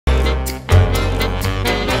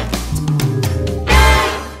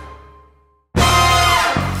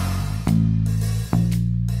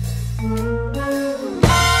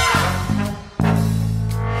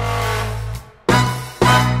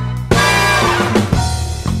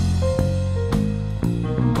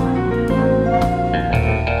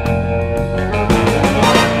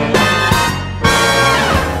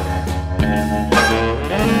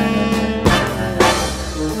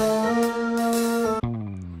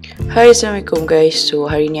Hai, Assalamualaikum guys. So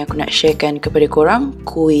hari ni aku nak sharekan kepada korang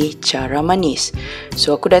kuih cara manis.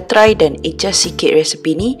 So aku dah try dan adjust sikit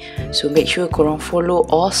resepi ni. So make sure korang follow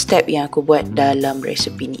all step yang aku buat dalam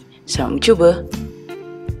resepi ni. Selamat mencuba.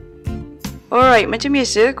 Alright, macam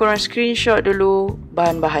biasa korang screenshot dulu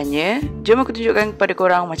bahan-bahannya. Jom aku tunjukkan kepada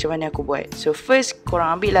korang macam mana aku buat. So first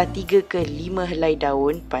korang ambil lah 3 ke 5 helai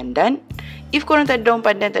daun pandan. If korang tak ada daun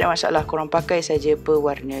pandan tak ada masalah, korang pakai saja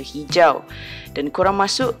pewarna hijau. Dan korang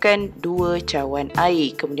masukkan 2 cawan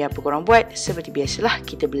air. Kemudian apa korang buat? Seperti biasalah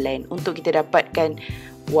kita blend untuk kita dapatkan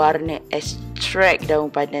warna ekstrak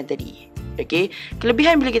daun pandan tadi. Okay,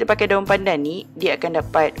 kelebihan bila kita pakai daun pandan ni, dia akan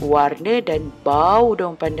dapat warna dan bau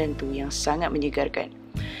daun pandan tu yang sangat menyegarkan.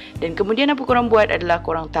 Dan kemudian apa korang buat adalah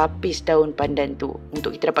korang tapis daun pandan tu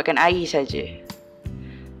untuk kita dapatkan air saja.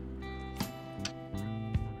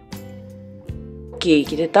 Okay,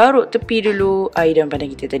 kita taruh tepi dulu air daun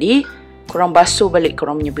pandan kita tadi. Korang basuh balik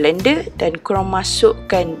korang punya blender dan korang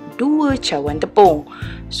masukkan 2 cawan tepung.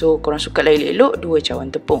 So korang suka elok-elok 2 cawan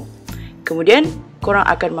tepung. Kemudian korang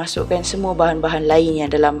akan masukkan semua bahan-bahan lain yang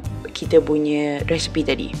dalam kita punya resepi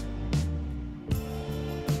tadi.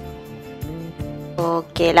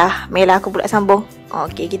 Okey lah, Mela aku pula sambung.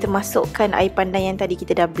 Okey, kita masukkan air pandan yang tadi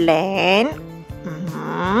kita dah blend.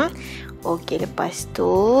 Okey, lepas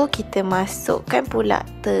tu kita masukkan pula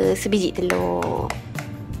sebiji telur.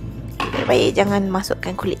 Baik, jangan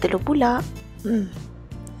masukkan kulit telur pula.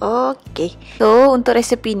 Okey. So untuk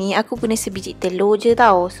resepi ni aku guna sebiji telur je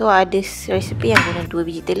tau. So ada resepi yang guna 2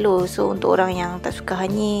 biji telur. So untuk orang yang tak suka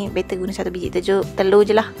hanyir, better guna 1 biji telur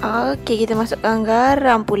je lah. Okey, kita masukkan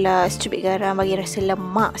garam pula. Secubit garam bagi rasa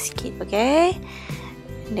lemak sikit. Okey.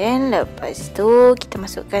 Dan lepas tu kita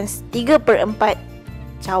masukkan 3/4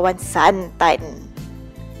 cawan santan.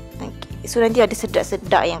 Okay. So nanti ada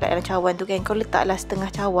sedak-sedak yang kat dalam cawan tu kan. Kau letaklah setengah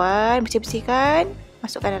cawan, bersih-bersihkan,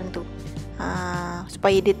 masukkan dalam tu.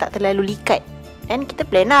 Supaya dia tak terlalu likat. Dan kita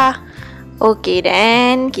blend lah. Ok,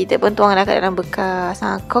 dan kita pun tuanglah kat dalam bekas.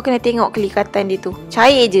 Kau kena tengok kelikatan dia tu.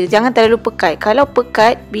 Cair je, jangan terlalu pekat. Kalau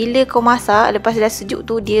pekat, bila kau masak, lepas dah sejuk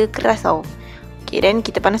tu, dia keras tau. Ok, dan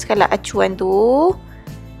kita panaskanlah acuan tu.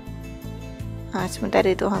 Sementara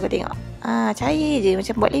tu kau tengok. Cair je,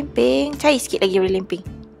 macam buat lempeng. Cair sikit lagi boleh lempeng.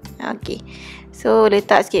 Ok, so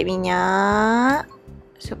letak sikit minyak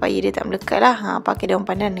supaya dia tak melekat lah. Pakai daun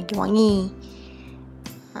pandan lagi wangi.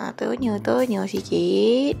 Tonyo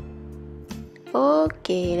sikit.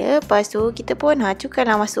 Okey, lepas tu kita pun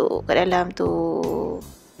hacukanlah masuk ke dalam tu.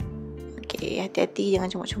 Okey, hati-hati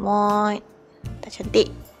jangan comot-comot. Tak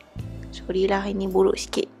cantik. Sorry lah, ini buruk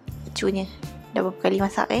sikit acunya. Dah berapa kali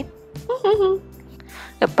masak kan?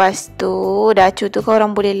 Lepas tu, dah acu tu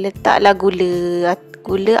korang boleh letaklah gula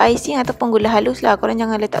icing ataupun gula halus lah. Korang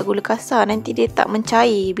jangan letak gula kasar. Nanti dia tak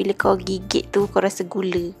mencair. Bila kau gigit tu kau rasa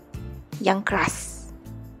gula yang keras.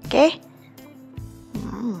 Okay.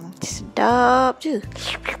 Sedap je.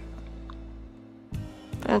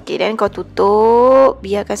 Okay, dan kau tutup.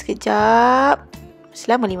 Biarkan sekejap.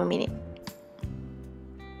 Selama 5 minit.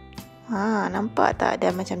 Nampak tak?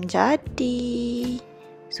 Dah macam jadi.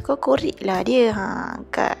 So kau korek lah dia.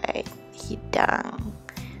 Kat hidang.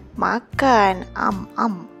 Makan.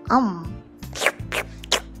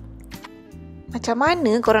 Macam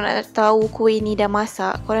mana korang nak tahu kuih ni dah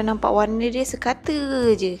masak? Korang nampak warna dia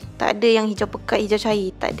sekata je. Tak ada yang hijau pekat, hijau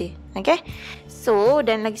cair. Tak ada. Okay? So,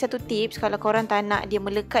 dan lagi satu tips. Kalau korang tak nak dia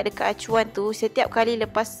melekat dekat acuan tu, setiap kali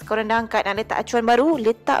lepas korang dah angkat nak letak acuan baru,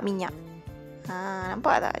 letak minyak.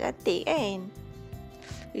 Nampak tak? Cantik kan?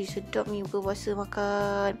 Sedap ni buka puasa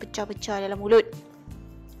makan pecah-pecah dalam mulut.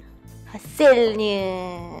 Hasilnya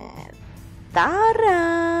Tara.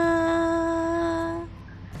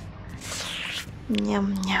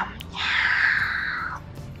 Nyam nyam nyam.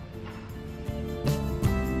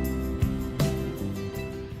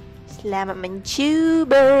 Selamat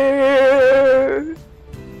mencuba.